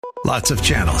Lots of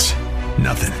channels,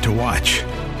 nothing to watch,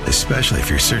 especially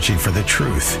if you're searching for the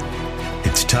truth.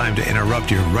 It's time to interrupt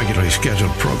your regularly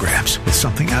scheduled programs with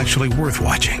something actually worth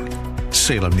watching.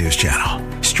 Salem News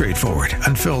Channel. Straightforward,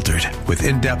 unfiltered, with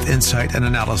in-depth insight and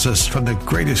analysis from the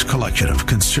greatest collection of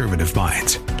conservative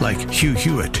minds like Hugh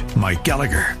Hewitt, Mike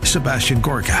Gallagher, Sebastian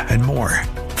Gorka, and more.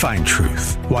 Find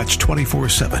truth. Watch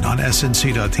 24/7 on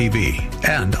snc.tv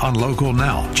and on Local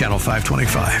Now, Channel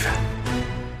 525.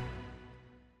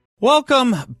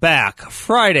 Welcome back.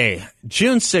 Friday,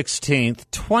 June 16th,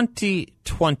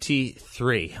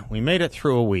 2023. We made it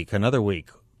through a week, another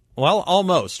week. Well,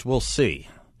 almost. We'll see.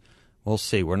 We'll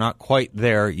see. We're not quite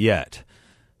there yet.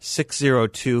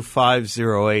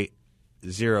 602-508-0960,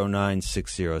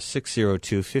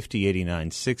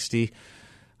 602-5089-60.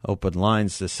 Open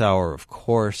lines this hour, of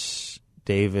course.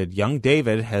 Young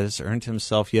David has earned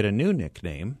himself yet a new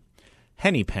nickname,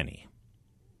 Henny Penny.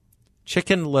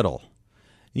 Chicken Little.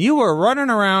 You were running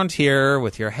around here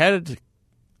with your head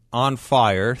on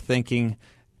fire thinking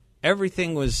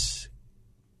everything was...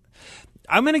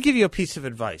 I'm going to give you a piece of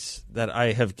advice that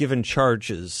I have given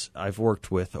charges I've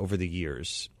worked with over the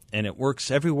years, and it works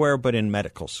everywhere but in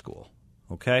medical school,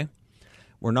 okay?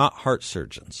 We're not heart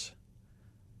surgeons.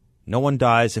 No one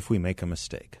dies if we make a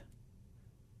mistake.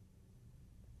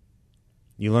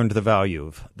 You learned the value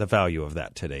of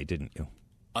that today, didn't you?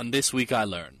 On This Week I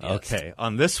Learned. Yes. Okay,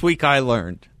 on This Week I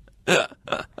Learned.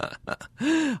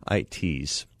 I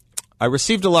tease. I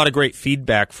received a lot of great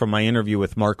feedback from my interview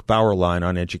with Mark Bauerlein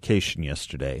on education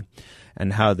yesterday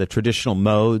and how the traditional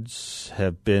modes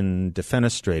have been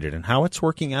defenestrated and how it's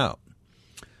working out.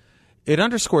 It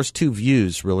underscores two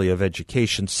views, really, of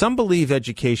education. Some believe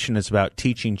education is about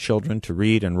teaching children to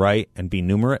read and write and be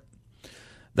numerate.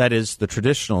 That is the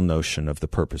traditional notion of the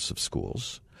purpose of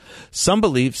schools. Some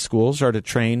believe schools are to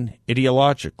train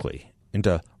ideologically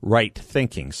into right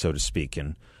thinking, so to speak,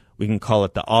 and we can call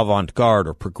it the avant-garde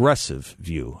or progressive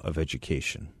view of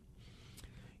education.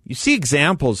 You see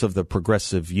examples of the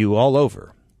progressive view all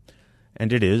over,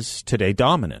 and it is today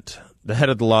dominant. The head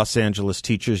of the Los Angeles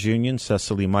Teachers Union,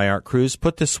 Cecily Mayart Cruz,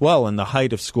 put this well in the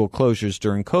height of school closures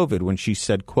during COVID when she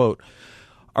said, quote,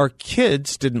 "Our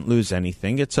kids didn't lose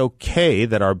anything. It's okay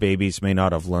that our babies may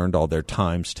not have learned all their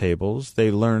times tables. They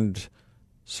learned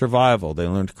survival. They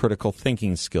learned critical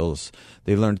thinking skills.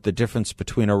 They learned the difference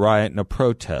between a riot and a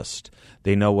protest.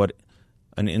 They know what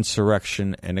an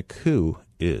insurrection and a coup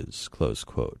is," close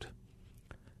quote.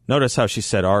 Notice how she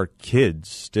said our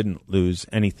kids didn't lose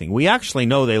anything. We actually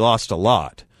know they lost a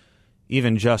lot,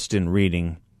 even just in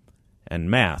reading and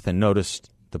math. And notice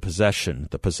the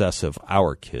possessive,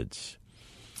 our kids.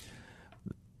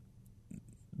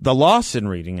 The loss in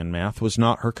reading and math was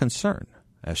not her concern.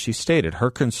 As she stated, her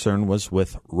concern was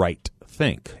with right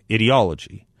think,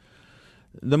 ideology.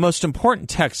 The most important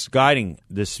text guiding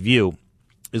this view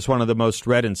is one of the most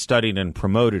read and studied and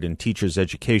promoted in teachers'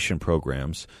 education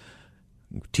programs,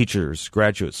 teachers'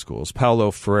 graduate schools, Paulo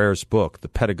Freire's book, The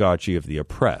Pedagogy of the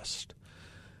Oppressed.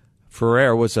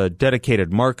 Freire was a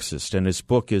dedicated Marxist, and his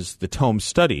book is the tome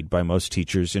studied by most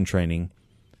teachers in training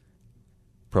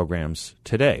programs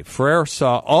today. Freire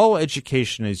saw all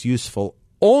education as useful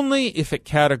only if it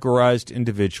categorized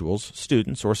individuals,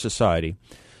 students, or society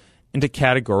into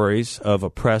categories of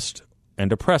oppressed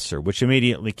and oppressor, which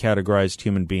immediately categorized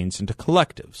human beings into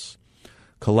collectives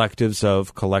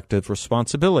of collective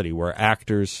responsibility, where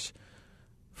actors,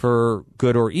 for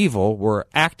good or evil, were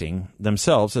acting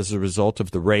themselves as a result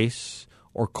of the race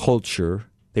or culture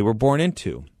they were born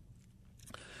into.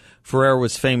 Freire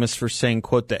was famous for saying,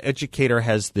 quote, "The educator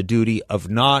has the duty of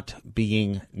not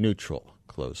being neutral,"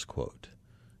 close quote.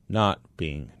 Not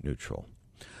being neutral.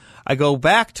 I go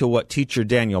back to what teacher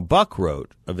Daniel Buck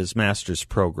wrote of his master's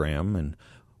program and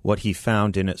what he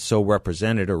found in it so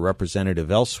represented or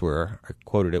representative elsewhere. I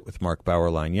quoted it with Mark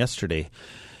Bauerlein yesterday.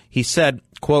 He said,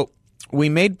 quote, "We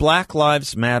made Black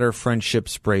Lives Matter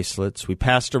friendships bracelets. We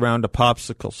passed around a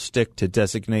popsicle stick to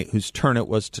designate whose turn it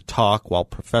was to talk while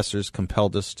professors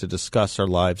compelled us to discuss our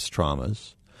lives'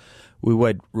 traumas.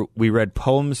 We read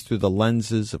poems through the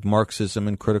lenses of Marxism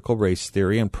and critical race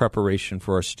theory in preparation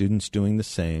for our students doing the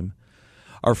same.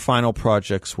 Our final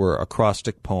projects were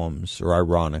acrostic poems or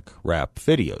ironic rap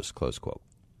videos," close quote.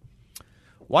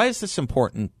 Why is this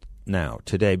important now,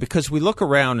 today? Because we look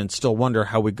around and still wonder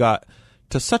how we got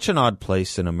to such an odd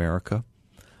place in America,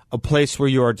 a place where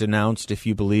you are denounced if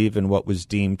you believe in what was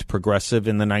deemed progressive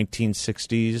in the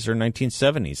 1960s or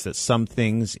 1970s, that some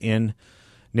things in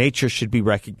nature should be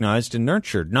recognized and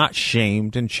nurtured, not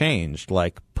shamed and changed,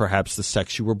 like perhaps the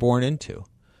sex you were born into.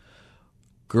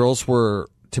 Girls were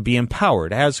to be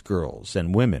empowered as girls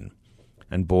and women,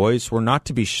 and boys were not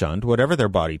to be shunned, whatever their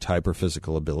body type or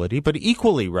physical ability, but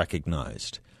equally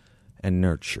recognized and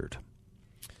nurtured.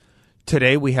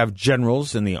 Today we have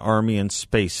generals in the Army and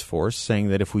Space Force saying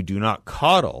that if we do not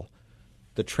coddle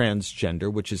the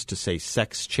transgender, which is to say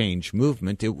sex change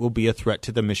movement, it will be a threat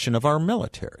to the mission of our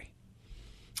military.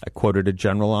 I quoted a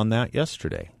general on that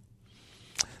yesterday.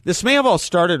 This may have all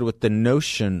started with the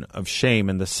notion of shame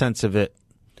and the sense of it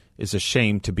is a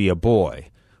shame to be a boy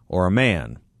or a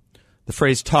man. The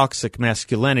phrase toxic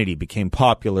masculinity became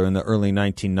popular in the early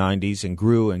 1990s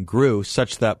and grew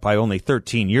such that by only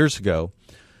 13 years ago,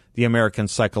 the American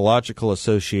Psychological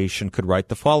Association could write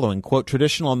the following, quote,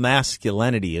 traditional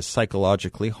masculinity is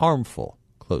psychologically harmful,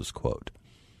 close quote.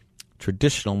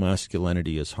 Traditional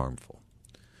masculinity is harmful.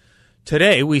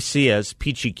 Today, we see, as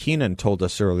Peachy Keenan told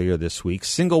us earlier this week,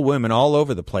 single women all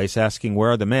over the place asking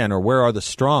where are the men or where are the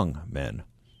strong men.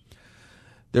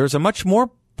 There is a much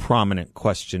more prominent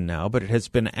question now, but it has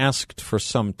been asked for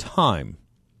some time.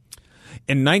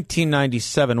 In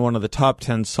 1997, one of the top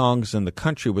 10 songs in the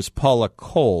country was Paula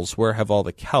Cole's Where Have All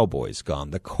the Cowboys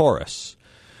Gone? The chorus.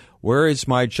 Where is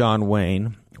my John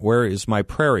Wayne? Where is my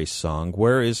Prairie Song?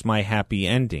 Where is my happy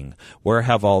ending? Where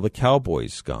have all the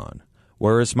cowboys gone?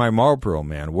 Where is my Marlboro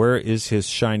Man? Where is his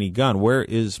shiny gun? Where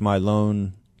is my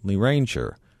Lonely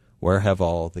Ranger? Where have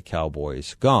all the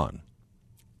cowboys gone?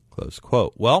 Close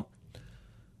quote. Well,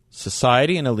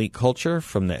 society and elite culture,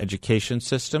 from the education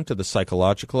system to the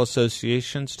psychological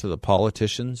associations to the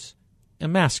politicians,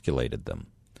 emasculated them.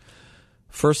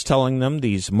 First telling them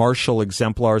these martial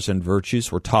exemplars and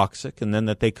virtues were toxic, and then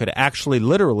that they could actually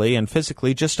literally and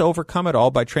physically just overcome it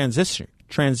all by transitioning,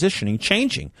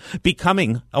 changing,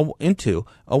 becoming into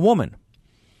a woman.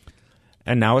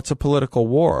 And now it's a political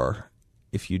war.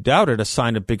 If you doubt it, a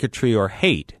sign of bigotry or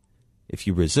hate if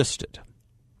you resist it.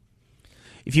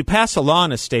 If you pass a law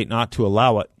in a state not to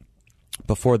allow it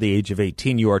before the age of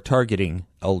 18, you are targeting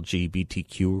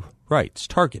LGBTQ rights.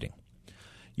 Targeting.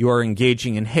 You are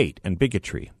engaging in hate and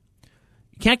bigotry.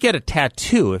 You can't get a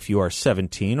tattoo if you are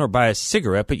 17 or buy a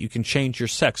cigarette, but you can change your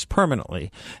sex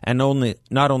permanently. And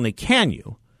not only can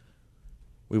you,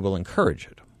 we will encourage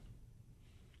it.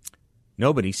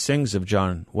 Nobody sings of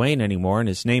John Wayne anymore, and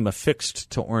his name affixed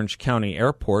to Orange County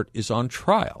Airport is on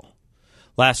trial.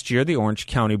 Last year, the Orange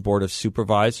County Board of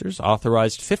Supervisors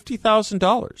authorized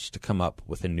 $50,000 to come up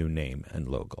with a new name and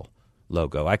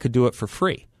logo. I could do it for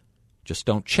free. Just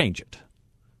don't change it.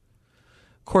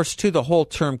 Of course, too, the whole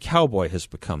term cowboy has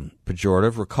become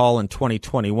pejorative. Recall in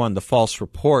 2021 the false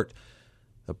report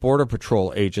that Border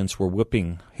Patrol agents were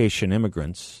whipping Haitian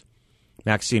immigrants.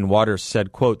 Maxine Waters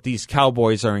said, quote, these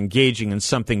cowboys are engaging in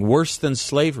something worse than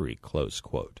slavery, close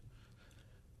quote.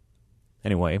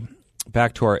 Anyway,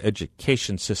 back to our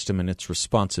education system and its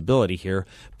responsibility here.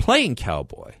 Playing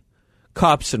cowboy,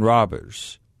 cops and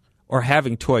robbers, or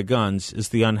having toy guns is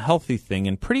the unhealthy thing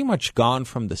and pretty much gone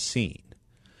from the scene.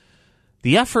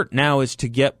 The effort now is to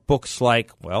get books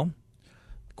like, well,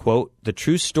 quote, The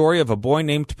True Story of a Boy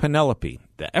Named Penelope.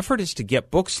 The effort is to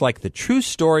get books like The True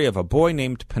Story of a Boy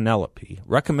Named Penelope,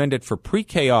 recommended for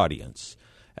pre-K audience,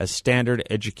 as standard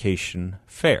education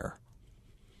fare.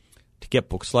 To get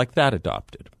books like that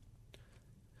adopted.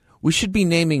 We should be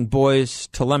naming boys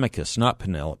Telemachus, not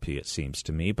Penelope, it seems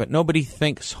to me, but nobody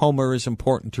thinks Homer is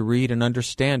important to read and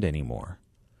understand anymore.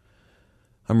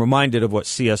 I'm reminded of what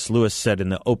C.S. Lewis said in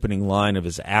the opening line of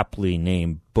his aptly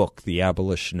named book, The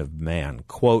Abolition of Man.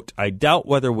 Quote, I doubt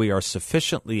whether we are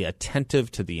sufficiently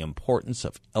attentive to the importance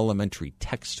of elementary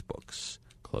textbooks.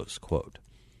 Close quote.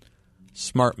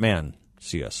 Smart man,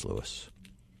 C.S. Lewis.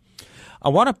 I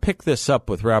want to pick this up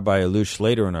with Rabbi Alush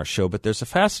later in our show, but there's a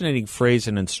fascinating phrase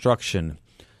and instruction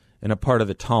in a part of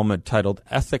the Talmud titled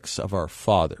Ethics of Our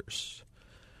Fathers.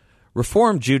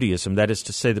 Reform Judaism, that is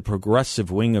to say the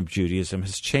progressive wing of Judaism,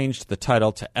 has changed the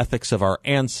title to Ethics of Our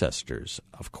Ancestors,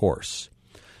 of course.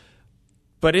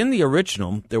 But in the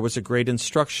original, there was a great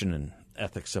instruction in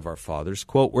Ethics of Our Fathers,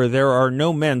 quote, where there are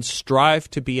no men, strive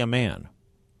to be a man.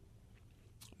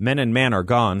 Men and man are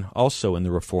gone, also in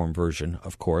the Reform version,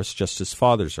 of course, just as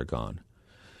fathers are gone.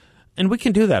 And we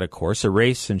can do that, of course,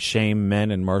 erase and shame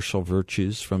men and martial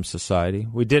virtues from society.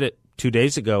 We did it 2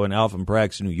 days ago in Alvin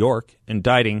Bragg's New York,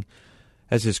 indicting,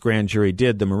 as his grand jury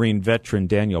did, the Marine veteran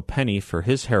Daniel Penny for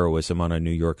his heroism on a New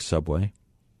York subway.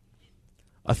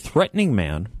 A threatening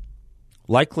man,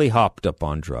 likely hopped up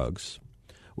on drugs,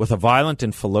 with a violent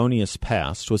and felonious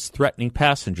past, was threatening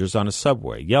passengers on a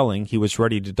subway, yelling he was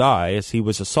ready to die as he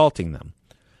was assaulting them,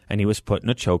 and he was put in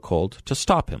a chokehold to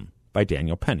stop him by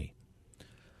Daniel Penny.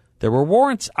 There were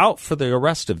warrants out for the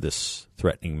arrest of this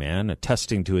threatening man,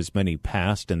 attesting to his many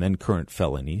past and then current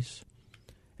felonies,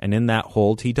 and in that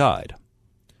hold he died.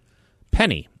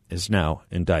 Penny is now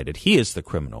indicted. He is the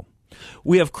criminal.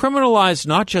 We have criminalized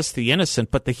not just the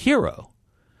innocent, but the hero,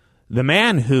 the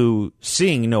man who,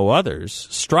 seeing no others,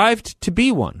 strived to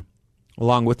be one,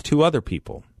 along with two other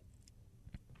people.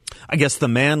 I guess the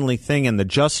manly thing and the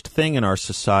just thing in our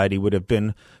society would have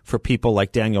been for people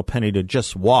like Daniel Penny to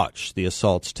just watch the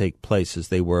assaults take place as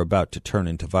they were about to turn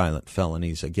into violent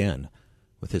felonies again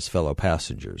with his fellow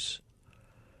passengers.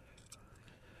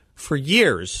 For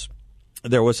years,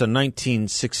 there was a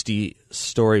 1960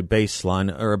 story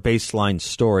baseline, or a baseline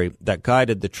story that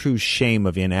guided the true shame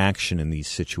of inaction in these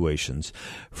situations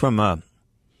from a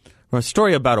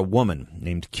story about a woman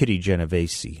named Kitty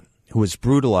Genovese who was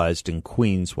brutalized in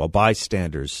Queens while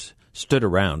bystanders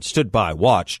stood by,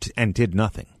 watched, and did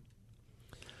nothing.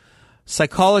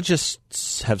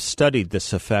 Psychologists have studied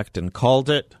this effect and called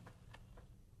it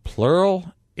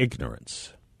pleural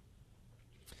ignorance.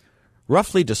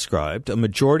 Roughly described, a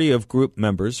majority of group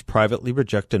members privately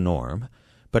reject a norm,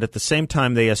 but at the same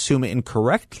time they assume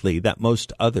incorrectly that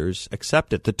most others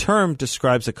accept it. The term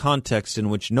describes a context in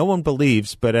which no one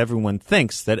believes, but everyone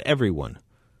thinks that everyone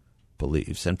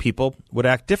believes, and people would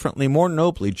act differently, more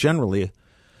nobly, generally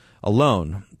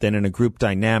alone than in a group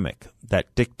dynamic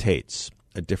that dictates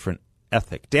a different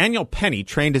ethic. Daniel Penny,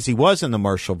 trained as he was in the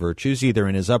martial virtues, either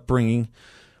in his upbringing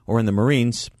or in the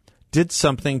Marines, did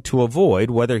something to avoid,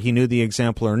 whether he knew the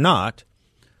example or not,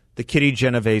 the Kitty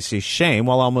Genovese's shame,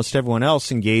 while almost everyone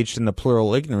else engaged in the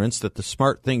pleural ignorance that the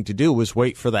smart thing to do was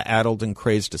wait for the addled and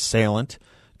crazed assailant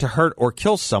to hurt or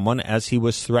kill someone as he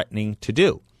was threatening to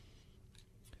do.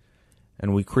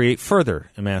 And we create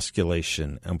further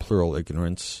emasculation and pleural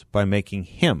ignorance by making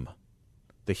him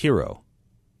the hero,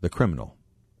 the criminal.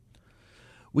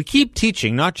 We keep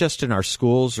teaching, not just in our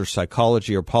schools or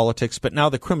psychology or politics, but now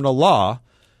the criminal law,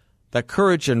 that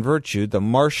courage and virtue, the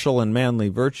martial and manly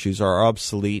virtues, are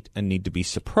obsolete and need to be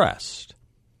suppressed.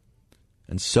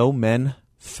 And so men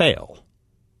fail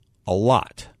a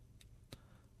lot.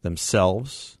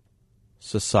 Themselves,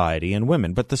 society, and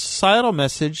women. But the societal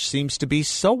message seems to be,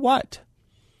 so what?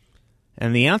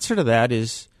 And the answer to that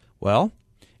is, well,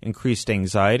 increased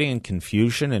anxiety and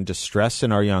confusion and distress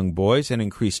in our young boys, and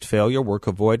increased failure, work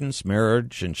avoidance,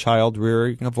 marriage and child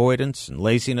rearing avoidance, and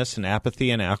laziness and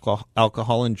apathy and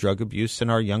alcohol and drug abuse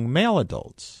in our young male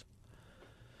adults.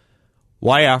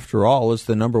 Why, after all, is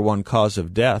the number one cause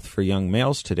of death for young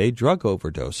males today drug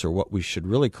overdose, or what we should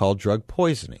really call drug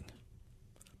poisoning?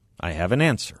 I have an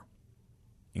answer.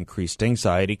 Increased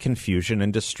anxiety, confusion,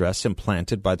 and distress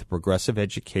implanted by the progressive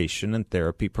education and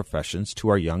therapy professions to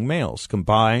our young males,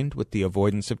 combined with the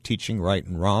avoidance of teaching right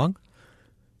and wrong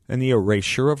and the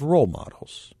erasure of role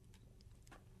models.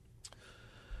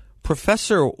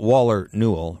 Professor Waller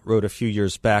Newell wrote a few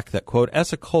years back that, quote,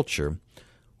 as a culture,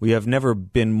 we have never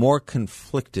been more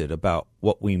conflicted about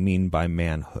what we mean by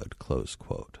manhood, close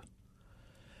quote.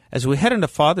 As we head into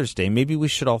Father's Day, maybe we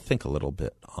should all think a little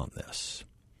bit on this.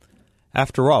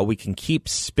 After all, we can keep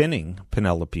spinning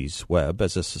Penelope's web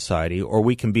as a society, or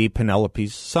we can be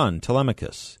Penelope's son,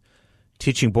 Telemachus,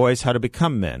 teaching boys how to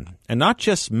become men, and not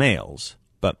just males,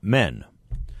 but men.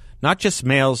 Not just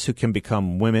males who can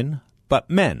become women, but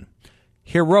men,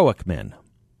 heroic men.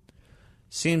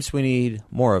 Seems we need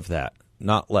more of that,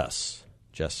 not less,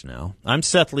 just now. I'm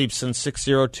Seth Leibson,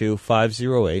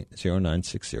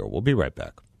 602-508-0960. We'll be right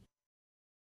back.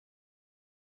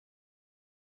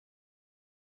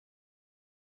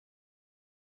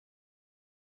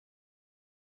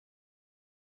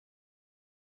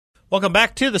 Welcome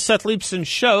back to the Seth Leibson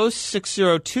Show,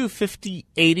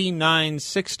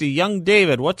 602-580-0960. Young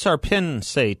David, what's our pin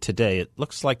say today? It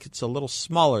looks like it's a little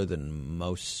smaller than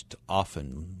most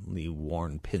oftenly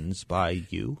worn pins by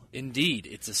you. Indeed,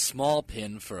 it's a small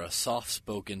pin for a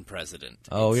soft-spoken president.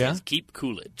 Oh, it yeah? says, keep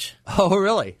Coolidge. Oh,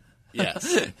 really?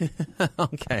 Yes.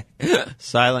 Okay.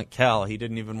 Silent Cal, he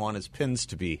didn't even want his pins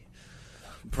to be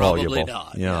Probably voluble.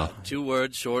 not. Yeah. 2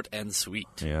 words, short and sweet.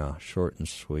 Yeah, short and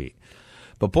sweet.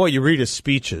 But, boy, you read his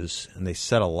speeches, and they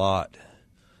said a lot.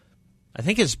 I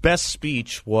think his best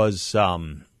speech was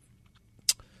the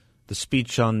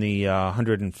speech on the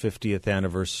 150th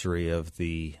anniversary of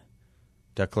the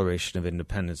Declaration of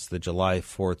Independence, the July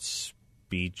 4th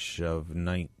speech of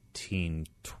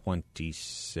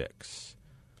 1926.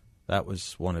 That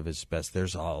was one of his best.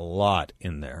 There's a lot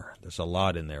in there. There's a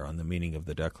lot in there on the meaning of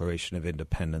the Declaration of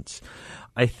Independence.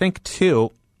 I think, too,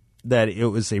 that it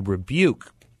was a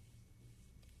rebuke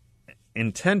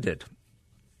intended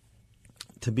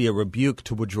to be a rebuke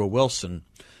to Woodrow Wilson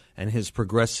and his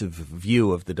progressive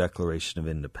view of the Declaration of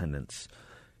Independence.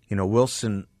 You know,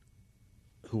 Wilson,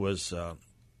 who was a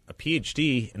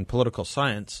PhD in political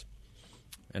science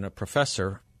and a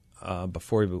professor,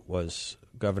 before he was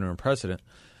governor and president,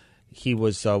 he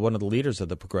was one of the leaders of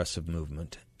the progressive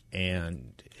movement,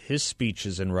 and his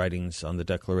speeches and writings on the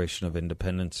Declaration of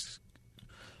Independence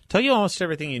tell you almost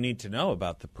everything you need to know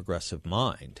about the progressive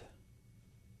mind.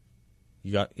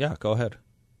 Go ahead.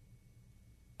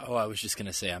 Oh, I was just going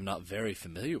to say I'm not very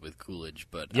familiar with Coolidge,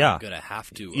 but Yeah. I'm going to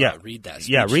have to read that speech.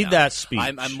 Yeah, read now. that speech.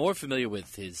 I'm more familiar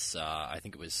with his, I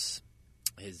think it was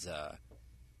his,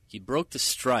 he broke the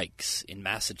strikes in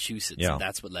Massachusetts, Yeah. and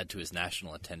that's what led to his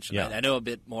national attention. Yeah. I know a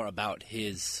bit more about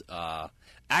his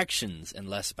actions and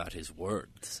less about his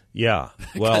words. Yeah.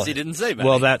 Because he didn't say many.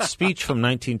 Well, that speech from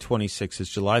 1926, his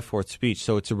July 4th speech,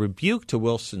 so it's a rebuke to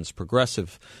Wilson's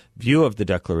progressive view of the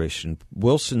Declaration.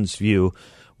 Wilson's view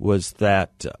was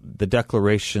that the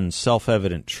Declaration's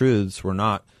self-evident truths were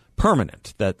not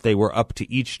permanent, that they were up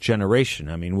to each generation.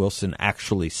 I mean, Wilson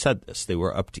actually said this. They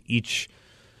were up to each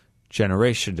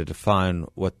generation to define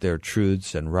what their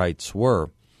truths and rights were.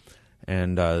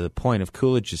 And the point of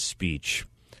Coolidge's speech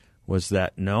was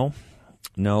that no,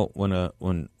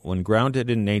 when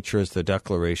grounded in nature, as the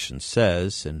Declaration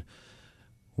says, and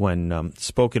when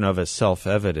spoken of as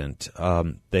self-evident,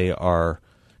 they are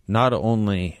not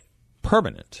only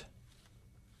permanent,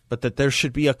 but that there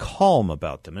should be a calm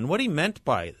about them. And what he meant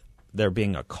by there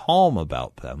being a calm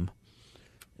about them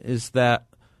is that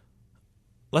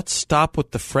let's stop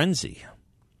with the frenzy.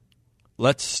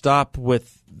 Let's stop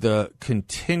with the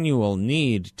continual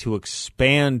need to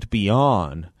expand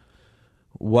beyond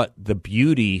what the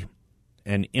beauty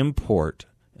and import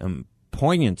and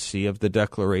poignancy of the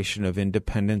Declaration of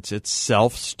Independence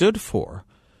itself stood for,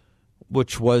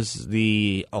 which was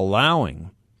the allowing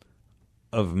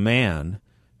of man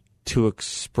to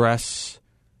express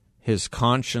his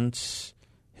conscience,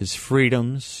 his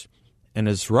freedoms, and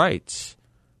his rights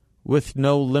with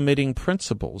no limiting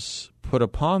principles put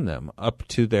upon them up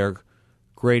to their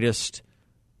greatest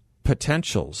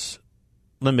potentials.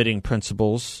 Limiting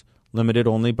principles limited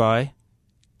only by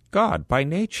God, by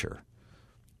nature.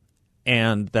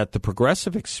 And that the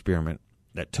progressive experiment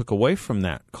that took away from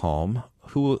that calm,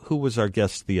 who was our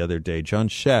guest the other day? John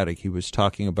Shattuck. He was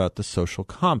talking about the social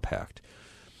compact.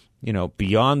 You know,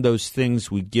 beyond those things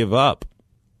we give up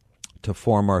to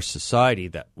form our society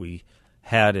that we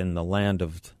had in the land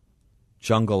of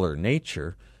jungle or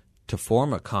nature to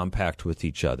form a compact with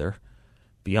each other,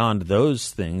 beyond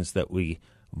those things that we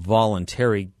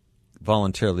voluntarily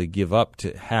give up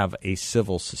to have a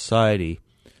civil society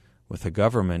with a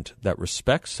government that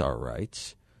respects our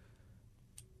rights,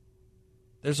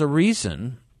 there's a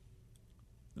reason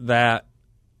that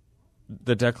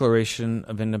the Declaration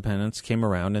of Independence came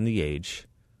around in the age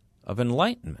of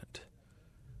enlightenment,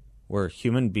 where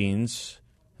human beings,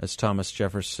 as Thomas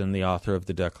Jefferson, the author of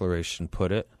the Declaration,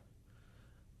 put it,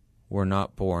 were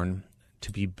not born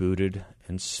to be booted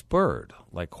and spurred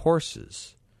like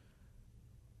horses,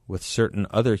 with certain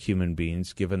other human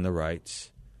beings given the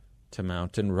rights to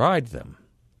mount and ride them.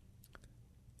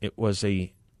 It was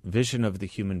a vision of the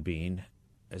human being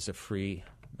as a free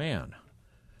man.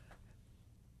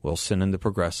 Wilson and the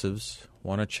progressives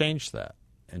want to change that,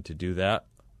 and to do that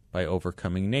by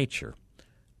overcoming nature,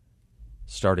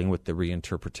 starting with the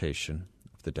reinterpretation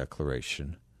of the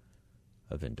Declaration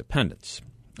of Independence.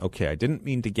 Okay, I didn't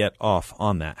mean to get off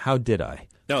on that. How did I?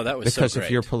 No, that was because so great.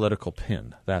 of your political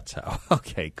pin. That's how.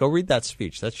 Okay, go read that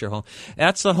speech. That's your home.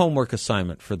 That's the homework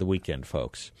assignment for the weekend,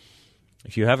 folks.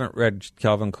 If you haven't read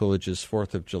Calvin Coolidge's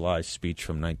 4th of July speech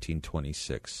from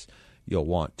 1926, you'll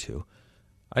want to.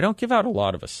 I don't give out a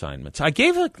lot of assignments. I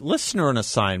gave a listener an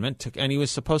assignment, and he was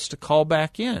supposed to call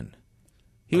back in.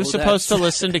 He was supposed to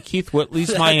listen to Keith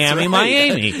Whitley's Miami, right.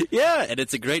 Miami. Yeah, and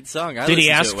it's a great song. Did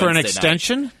he ask for an Wednesday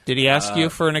extension? night. Did he ask you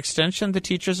for an extension, the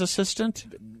teacher's assistant?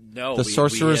 No. The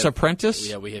Sorcerer's Apprentice?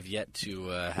 Yeah, we have yet to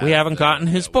we haven't gotten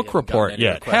his book report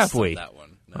yet, have we? That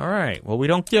one. No. All right. Well, we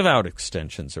don't give out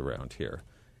extensions around here.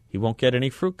 He won't get any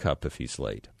fruit cup if he's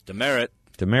late. Demerit.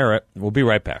 Demerit. We'll be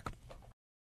right back.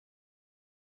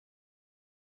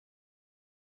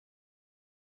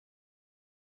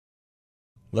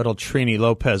 Little Trini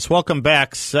Lopez. Welcome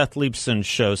back. Seth Leibson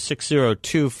Show,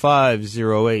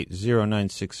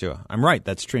 602-508-0960. I'm right.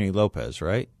 That's Trini Lopez,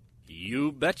 right?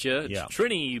 You betcha. It's Yeah.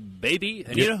 Trini, baby.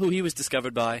 And you know who he was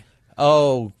discovered by?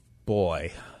 Oh,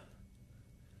 boy.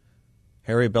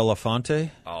 Harry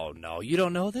Belafonte? Oh, no. You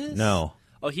don't know this? No.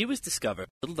 Oh, he was discovered at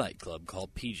a little nightclub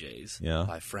called PJ's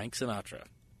by Frank Sinatra.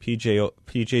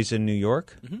 PJ's in New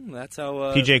York? Mm-hmm, that's how...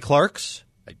 PJ Clark's?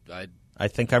 I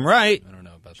think I'm right. I don't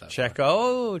know about that. Check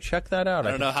that out.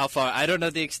 I don't know how far. I don't know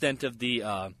the extent of the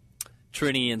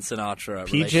Trini and Sinatra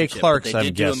PJ relationship. Clark's, but they did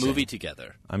I'm do guessing. a movie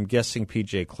together. I'm guessing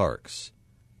PJ Clark's.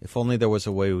 If only there was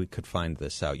a way we could find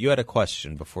this out. You had a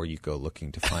question before you go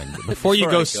looking to find it. Before you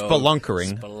go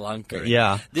spelunkering. Spelunkering.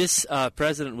 Yeah. This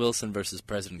President Wilson versus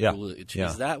President Coolidge, Yeah.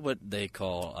 is that what they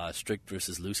call strict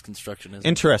versus loose constructionism?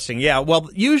 Interesting. Yeah. Well,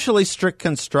 usually strict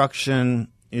construction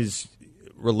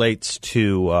relates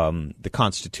to the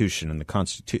Constitution and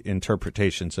the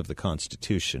interpretations of the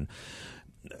Constitution.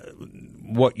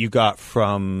 What you got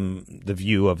from the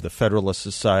view of the Federalist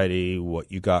Society,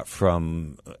 what you got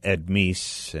from Ed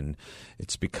Meese, and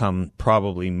it's become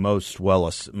probably most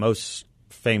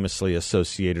famously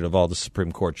associated of all the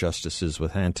Supreme Court justices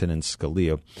with Antonin and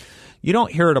Scalia. You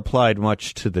don't hear it applied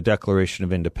much to the Declaration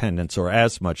of Independence, or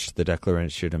as much to the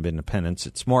Declaration of Independence.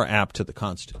 It's more apt to the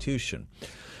Constitution.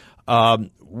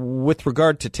 With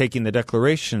regard to taking the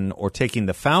Declaration or taking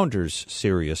the founders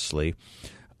seriously,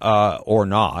 or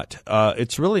not,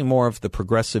 it's really more of the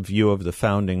progressive view of the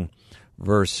founding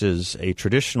versus a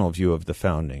traditional view of the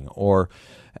founding, or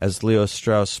as Leo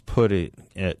Strauss put it,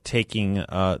 taking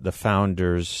the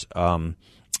founders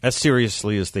as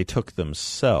seriously as they took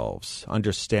themselves,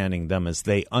 understanding them as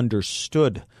they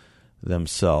understood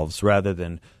themselves, rather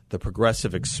than the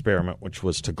progressive experiment, which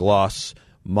was to gloss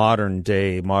modern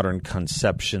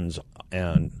conceptions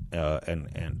and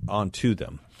onto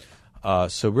them.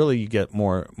 So really, you get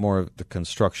more of the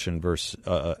construction versus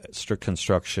strict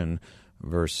construction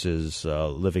versus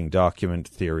living document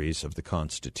theories of the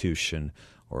Constitution,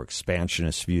 or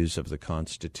expansionist views of the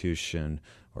Constitution,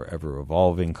 or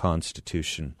ever-evolving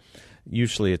Constitution.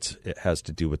 Usually, it has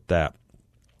to do with that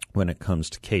when it comes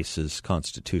to cases,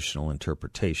 constitutional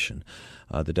interpretation.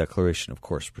 The Declaration, of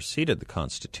course, preceded the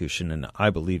Constitution, and I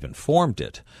believe informed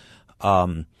it.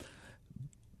 And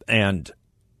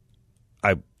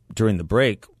during the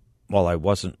break, while I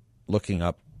wasn't looking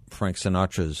up Frank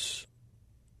Sinatra's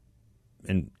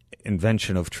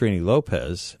invention of Trini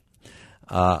Lopez,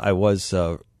 I was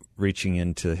reaching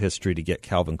into history to get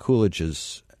Calvin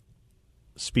Coolidge's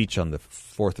speech on the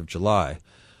 4th of July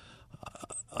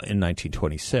in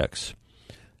 1926,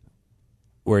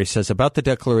 where he says, about the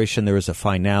Declaration there is a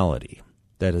finality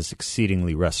that is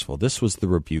exceedingly restful. This was the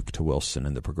rebuke to Wilson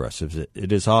and the progressives.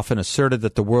 It is often asserted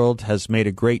that the world has made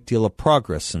a great deal of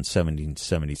progress since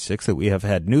 1776, that we have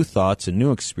had new thoughts and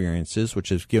new experiences, which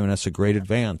has given us a great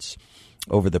advance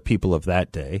over the people of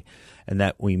that day, and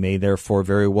that we may therefore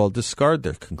very well discard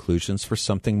their conclusions for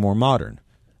something more modern.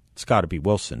 It's got to be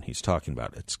Wilson he's talking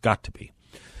about. It's got to be.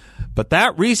 But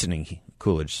that reasoning,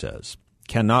 Coolidge says,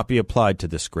 cannot be applied to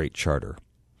this great charter.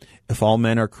 If all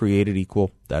men are created equal,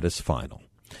 that is final.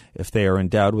 If they are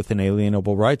endowed with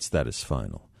inalienable rights, that is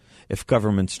final. If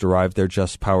governments derive their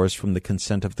just powers from the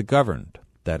consent of the governed,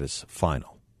 that is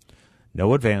final.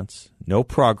 No advance, no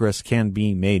progress can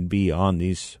be made beyond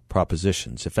these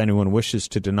propositions. If anyone wishes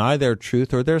to deny their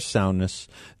truth or their soundness,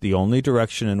 the only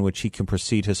direction in which he can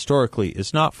proceed historically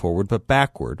is not forward but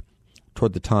backward,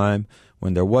 toward the time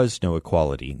when there was no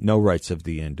equality, no rights of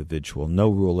the individual, no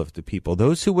rule of the people.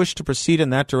 Those who wish to proceed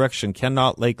in that direction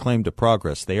cannot lay claim to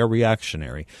progress. They are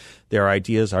reactionary. Their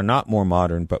ideas are not more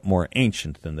modern, but more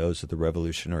ancient than those of the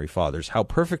Revolutionary Fathers. How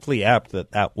perfectly apt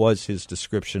that was his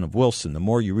description of Wilson. The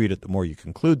more you read it, the more you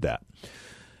conclude that.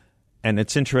 And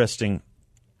it's interesting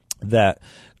that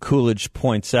Coolidge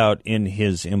points out in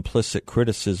his implicit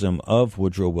criticism of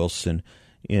Woodrow Wilson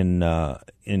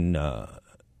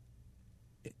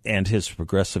and his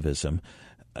progressivism,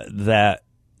 that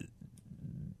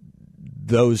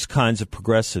those kinds of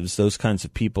progressives, those kinds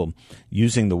of people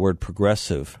using the word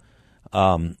progressive,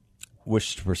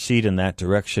 wish to proceed in that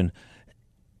direction,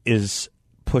 is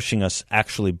pushing us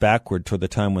actually backward toward the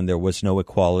time when there was no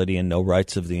equality and no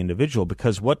rights of the individual.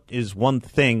 Because what is one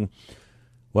thing,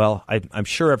 well, I'm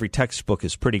sure every textbook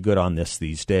is pretty good on this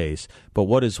these days, but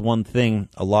what is one thing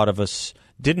a lot of us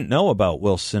didn't know about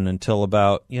Wilson until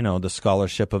about, the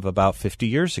scholarship of about 50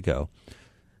 years ago,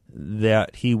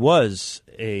 that he was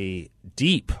a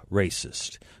deep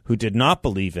racist who did not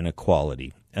believe in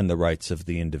equality and the rights of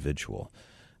the individual.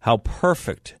 How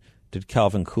perfect did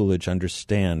Calvin Coolidge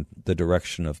understand the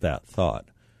direction of that thought?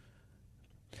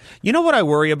 You know what I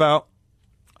worry about?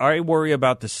 I worry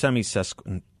about the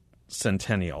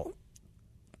semi-centennial.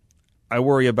 I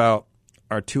worry about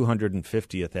our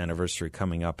 250th anniversary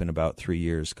coming up in about 3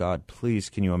 years. God, please,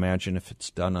 can you imagine if it's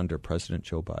done under President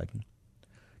Joe Biden?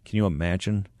 Can you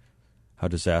imagine how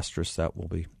disastrous that will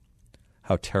be?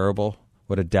 How terrible,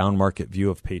 what a down-market view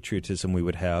of patriotism we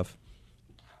would have.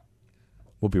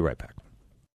 We'll be right back.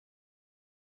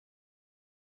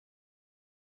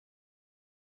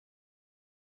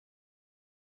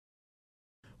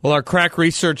 Well, our crack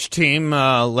research team,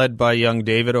 led by young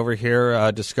David over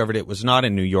here, discovered it was not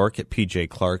in New York at P.J.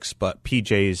 Clark's, but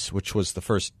P.J.'s, which was the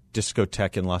first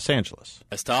discotheque in Los Angeles.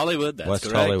 West Hollywood, that's West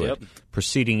correct. Hollywood, Yep.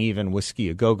 preceding even Whiskey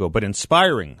A Go Go, but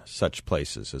inspiring such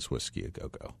places as Whiskey A Go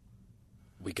Go.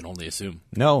 We can only assume.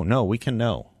 No, we can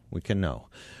know. We can know.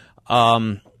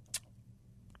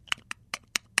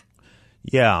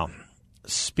 Yeah.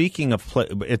 Speaking of,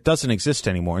 it doesn't exist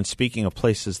anymore. And speaking of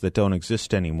places that don't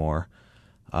exist anymore,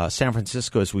 San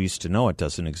Francisco, as we used to know it,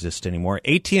 doesn't exist anymore.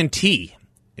 AT&T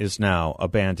is now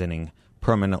abandoning,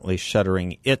 permanently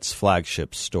shuttering its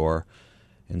flagship store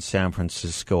in San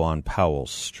Francisco on Powell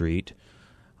Street.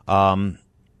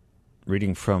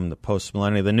 Reading from the Post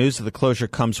Millennial, the news of the closure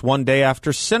comes one day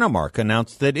after Cinemark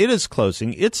announced that it is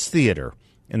closing its theater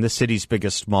in the city's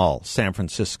biggest mall, San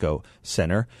Francisco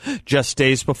Center, just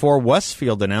days before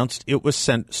Westfield announced it was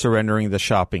surrendering the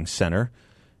shopping center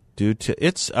due to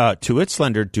its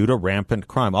lender due to rampant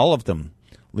crime. All of them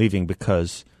leaving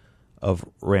because of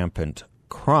rampant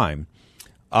crime.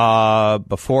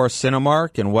 Before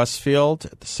Cinemark and Westfield,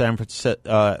 the San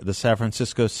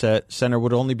Francisco Center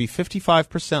would only be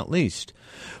 55% leased.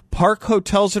 Park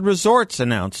Hotels and Resorts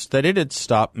announced that it had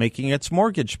stopped making its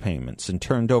mortgage payments and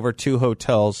turned over 2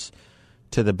 hotels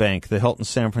to the bank, the Hilton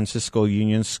San Francisco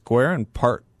Union Square and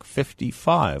Park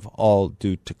 55, all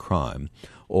due to crime.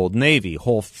 Old Navy,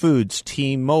 Whole Foods,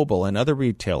 T-Mobile, and other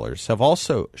retailers have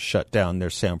also shut down their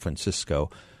San Francisco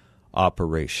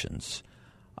operations.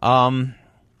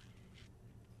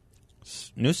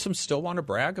 Newsom still want to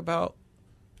brag about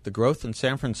the growth in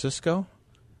San Francisco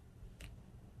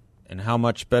and how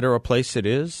much better a place it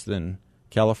is than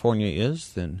California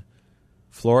is, than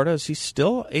Florida. Is he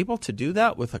still able to do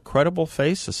that with a credible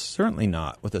face? Certainly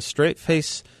not. With a straight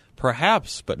face,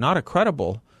 perhaps, but not a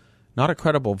credible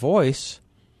voice.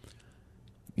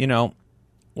 You know,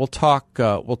 we'll talk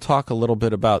a little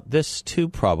bit about this too,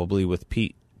 probably with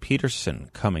Pete Peterson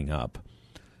coming up.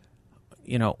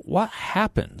 You know, what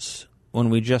happens when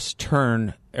we just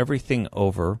turn everything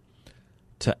over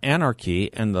to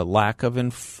anarchy and the lack of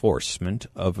enforcement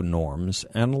of norms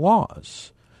and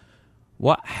laws?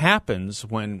 What happens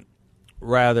when,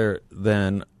 rather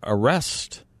than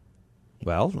arrest,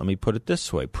 well, let me put it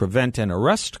this way, prevent and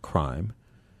arrest crime,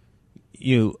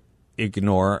 you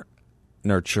ignore,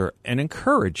 nurture, and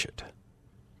encourage it?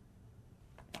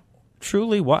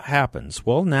 Truly, what happens?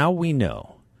 Well, now we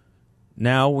know.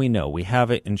 Now we know. We have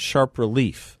it in sharp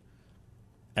relief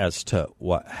as to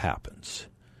what happens.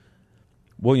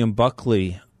 William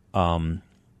Buckley, when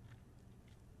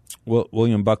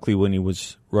he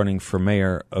was running for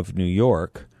mayor of New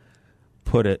York,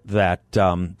 put it that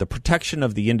the protection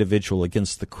of the individual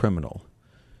against the criminal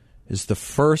is the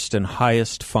first and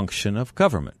highest function of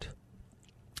government.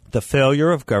 The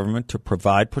failure of government to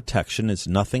provide protection is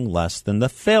nothing less than the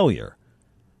failure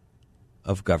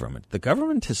of government. The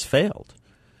government has failed.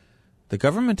 The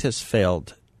government has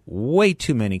failed way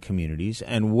too many communities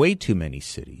and way too many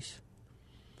cities.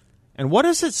 And what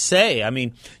does it say? I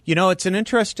mean, you know, it's an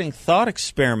interesting thought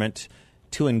experiment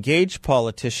to engage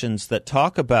politicians that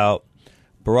talk about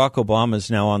Barack Obama's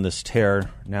now on this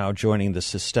tear, now joining the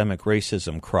systemic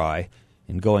racism cry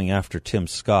and going after Tim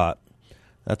Scott.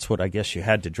 That's what I guess you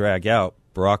had to drag out,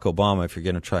 Barack Obama, if you're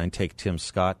going to try and take Tim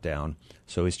Scott down.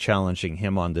 So he's challenging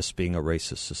him on this being a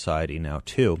racist society now,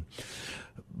 too.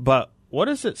 But what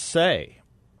does it say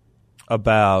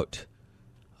about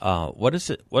what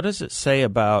does it say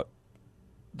about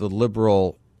the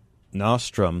liberal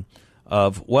nostrum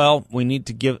of, well, we need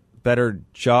to give better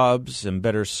jobs and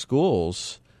better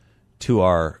schools to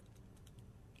our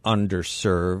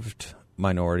underserved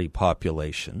minority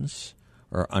populations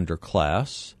or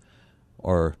underclass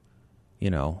or, you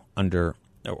know,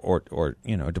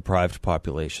 deprived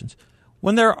populations,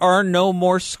 when there are no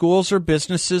more schools or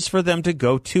businesses for them to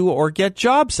go to or get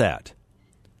jobs at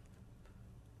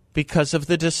because of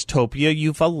the dystopia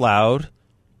you've allowed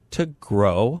to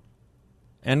grow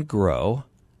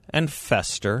and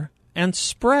fester and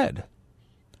spread.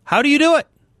 How do you do it?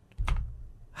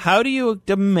 How do you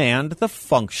demand the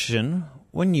function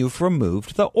when you've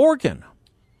removed the organ?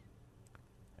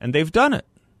 And they've done it.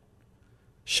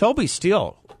 Shelby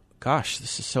Steele, gosh,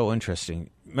 this is so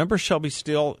interesting. Remember Shelby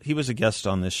Steele? He was a guest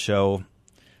on this show.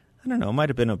 I don't know, might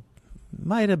have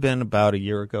been about a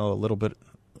year ago, a little bit,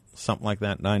 something like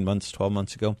that, 9 months, 12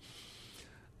 months ago.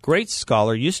 Great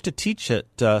scholar, used to teach at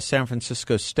San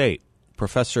Francisco State,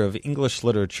 professor of English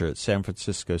literature at San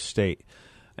Francisco State,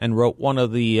 and wrote one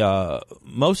of the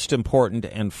most important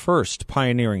and first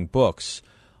pioneering books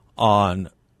on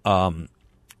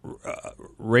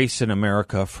race in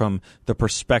America from the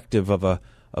perspective of a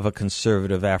of a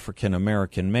conservative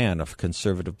African-American man, a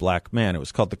conservative black man. It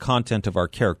was called The Content of Our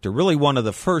Character, really one of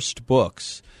the first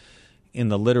books in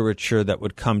the literature that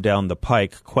would come down the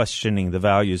pike questioning the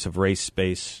values of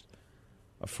race-based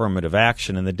affirmative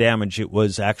action and the damage it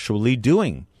was actually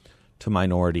doing to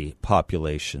minority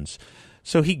populations.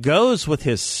 So he goes with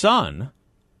his son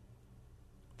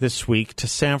this week to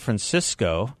San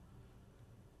Francisco,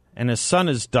 and his son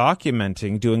is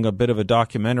doing a bit of a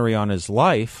documentary on his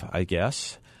life, I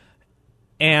guess.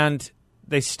 And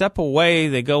they step away,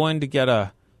 they go in to get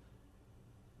a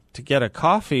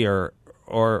coffee or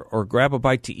grab a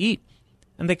bite to eat,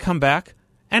 and they come back,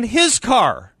 and his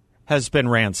car has been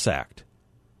ransacked.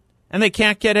 And they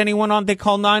can't get anyone on. They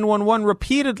call 911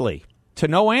 repeatedly to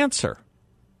no answer.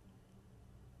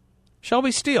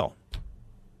 Shelby Steele.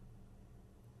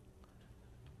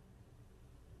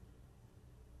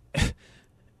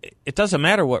 It doesn't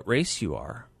matter what race you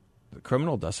are. The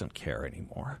criminal doesn't care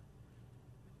anymore.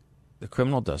 The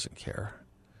criminal doesn't care.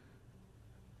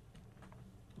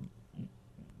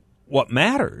 What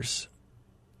matters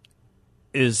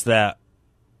is that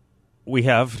we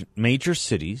have major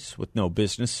cities with no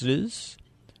businesses,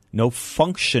 no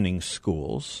functioning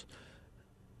schools,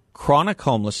 chronic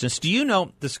homelessness. Do you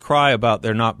know this cry about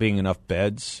there not being enough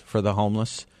beds for the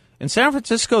homeless? In San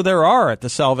Francisco, there are at the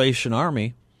Salvation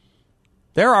Army.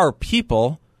 There are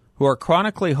people who are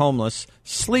chronically homeless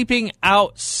sleeping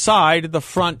outside the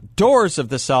front doors of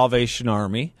the Salvation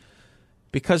Army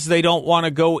because they don't want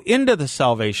to go into the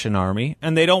Salvation Army,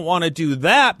 and they don't want to do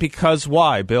that because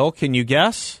why, Bill? Can you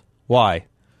guess? Why?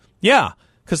 Yeah,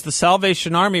 because the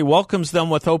Salvation Army welcomes them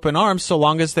with open arms so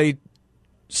long as they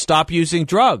stop using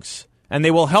drugs, and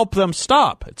they will help them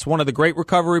stop. It's one of the great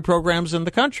recovery programs in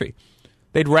the country.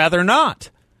 They'd rather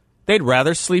not. They'd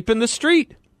rather sleep in the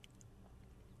street.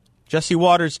 Jesse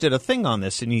Waters did a thing on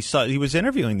this, and he was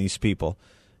interviewing these people,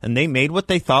 and they made what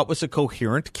they thought was a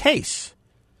coherent case.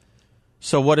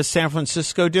 So what is San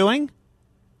Francisco doing?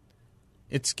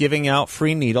 It's giving out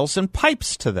free needles and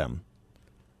pipes to them.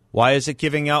 Why is it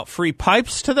giving out free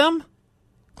pipes to them?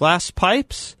 Glass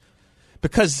pipes?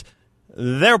 Because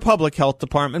their public health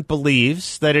department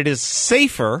believes that it is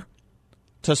safer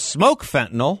to smoke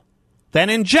fentanyl than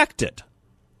inject it.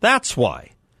 That's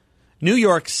why. New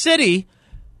York City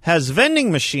has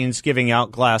vending machines giving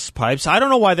out glass pipes. I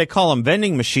don't know why they call them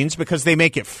vending machines, because they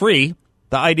make it free.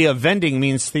 The idea of vending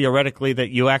means theoretically that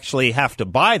you actually have to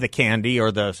buy the candy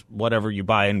or the whatever you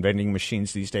buy in vending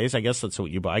machines these days. I guess that's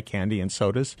what you buy, candy and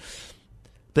sodas.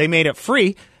 They made it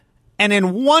free, and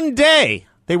in one day,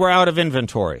 they were out of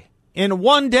inventory. In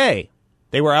one day,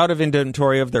 they were out of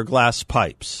inventory of their glass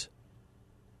pipes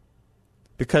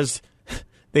because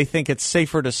they think it's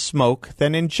safer to smoke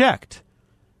than inject.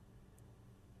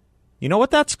 You know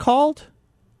what that's called?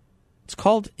 It's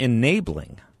called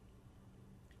enabling.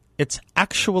 It's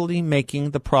actually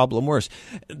making the problem worse.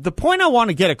 The point I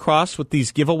want to get across with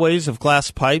these giveaways of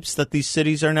glass pipes that these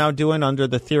cities are now doing under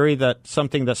the theory that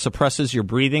something that suppresses your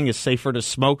breathing is safer to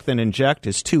smoke than inject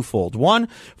is twofold. One,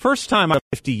 first time in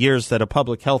 50 years that a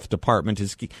public health department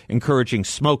is encouraging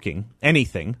smoking,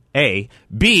 anything, A.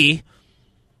 B,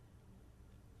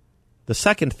 the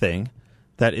second thing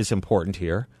that is important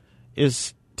here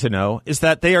is to know is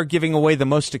that they are giving away the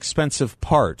most expensive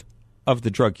part of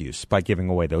the drug use by giving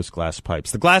away those glass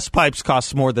pipes. The glass pipes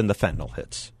cost more than the fentanyl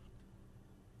hits.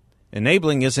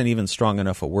 Enabling isn't even strong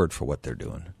enough a word for what they're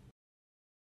doing.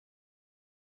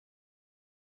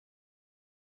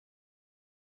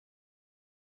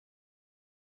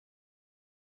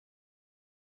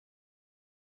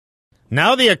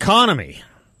 Now the economy.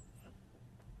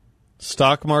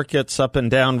 Stock markets up and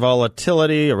down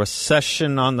volatility, a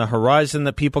recession on the horizon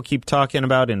that people keep talking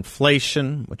about,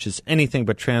 inflation, which is anything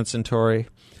but transitory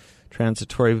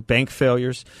bank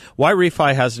failures.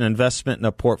 YRefy has an investment in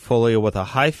a portfolio with a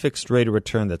high fixed rate of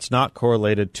return that's not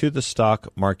correlated to the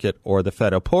stock market or the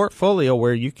Fed. A portfolio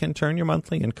where you can turn your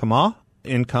monthly income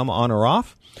on or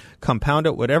off, compound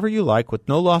it whatever you like with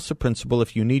no loss of principal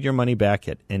if you need your money back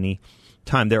at any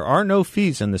time. There are no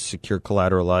fees in this secure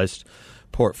collateralized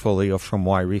portfolio from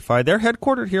YRefy. They're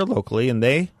headquartered here locally, and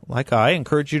they, like I,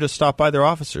 encourage you to stop by their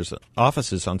offices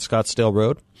on Scottsdale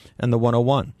Road and the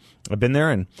 101. I've been there,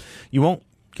 and you won't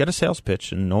get a sales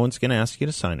pitch, and no one's going to ask you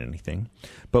to sign anything.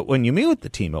 But when you meet with the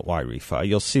team at YRefy,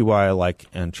 you'll see why I like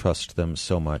and trust them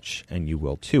so much, and you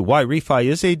will too. YRefy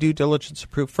is a due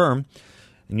diligence-approved firm,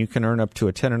 and you can earn up to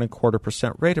a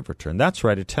 10.25% rate of return. That's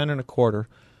right, a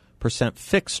 10.25%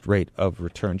 fixed rate of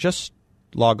return. Just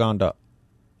log on to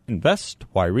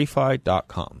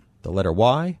investyrefy.com. The letter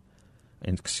Y,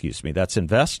 Excuse me, that's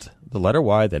invest, the letter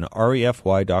Y, then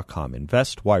refy.com,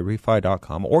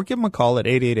 investyrefi.com, or give them a call at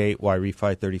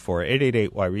 888-YREFI34,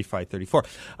 888-YREFI34.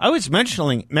 I was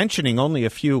mentioning only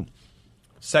a few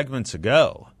segments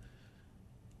ago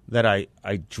that I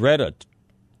dread a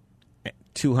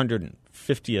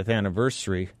 250th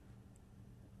anniversary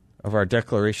of our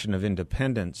Declaration of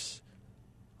Independence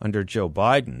under Joe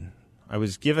Biden. I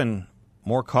was given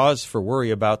more cause for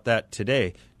worry about that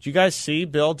today. Did you guys see,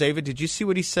 Bill, David, did you see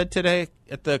what he said today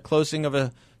at the closing of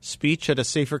a speech at a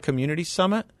Safer Community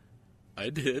Summit?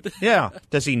 I did. Yeah.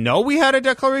 Does he know we had a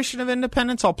Declaration of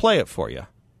Independence? I'll play it for you.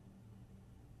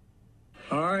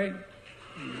 All right.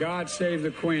 God save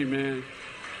the Queen, man.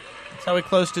 That's how he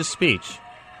closed his speech.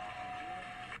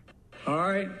 All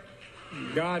right.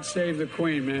 God save the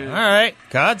Queen, man. All right.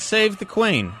 God save the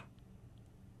Queen.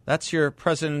 That's your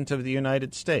President of the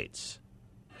United States.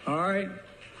 All right.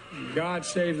 God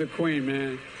save the Queen,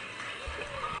 man.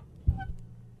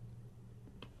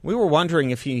 We were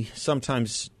wondering if he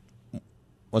sometimes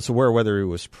was aware whether he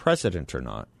was president or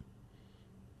not.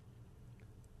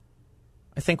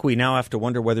 I think we now have to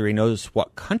wonder whether he knows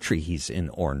what country he's in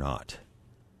or not.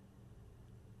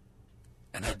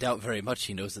 And I doubt very much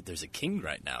he knows that there's a king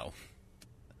right now.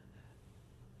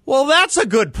 Well, that's a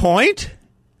good point.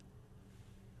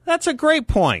 That's a great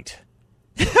point.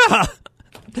 Yeah.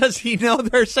 Does he know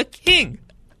there's a king?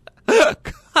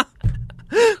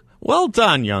 Well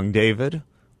done, young David.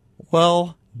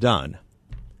 Well done.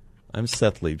 I'm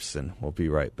Seth Leibson. We'll be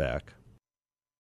right back.